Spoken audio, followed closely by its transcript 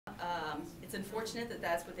It's unfortunate that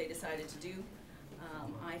that's what they decided to do.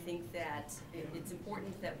 I think that it's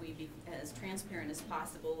important that we be as transparent as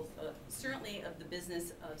possible, certainly of the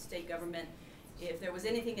business of state government. If there was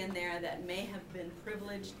anything in there that may have been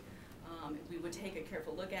privileged, we would take a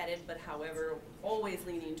careful look at it, but however, always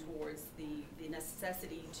leaning towards the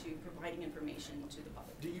necessity to providing information to the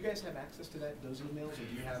public. Do you guys have access to those emails, or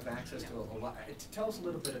do you have access to a lot? Tell us a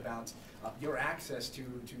little bit about your access to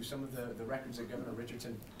some of the records that Governor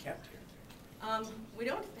Richardson kept here. We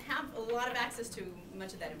don't have a lot of access to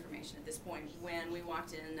much of that information at this point. When we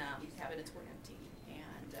walked in, cabinets were empty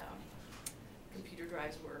and computer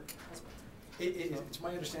drives were as well. It's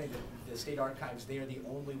my understanding that the state archives, they are the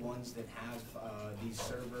only ones that have these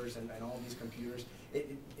servers and all these computers.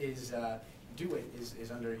 DeWitt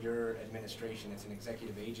is under your administration. It's an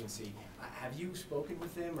executive agency. Have you spoken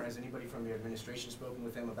with them, or has anybody from your administration spoken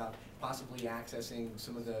with them about possibly accessing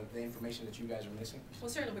some of the information that you guys are missing? Well,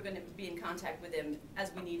 certainly we're going to be in contact with them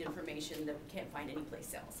as we need information that we can't find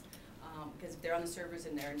anyplace else. Because if they're on the servers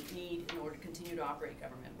and they're in need in order to continue to operate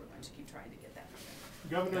government, we're going to keep trying to get that from them.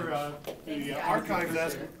 Governor, the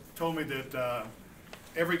archives told me that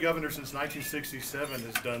every governor since 1967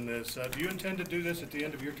 has done this. Do you intend to do this at the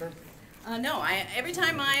end of your term? No, every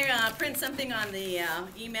time I print something on the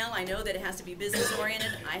email, I know that it has to be business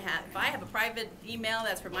oriented. If I have a private email,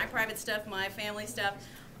 that's for my private stuff, my family stuff.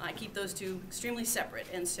 I keep those two extremely separate.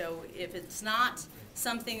 And so if it's not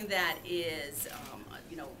something that is,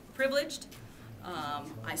 privileged,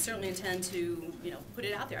 I certainly intend to, put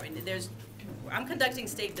it out there. I mean, I'm conducting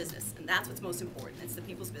state business, and that's what's most important. It's the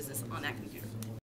people's business on that computer.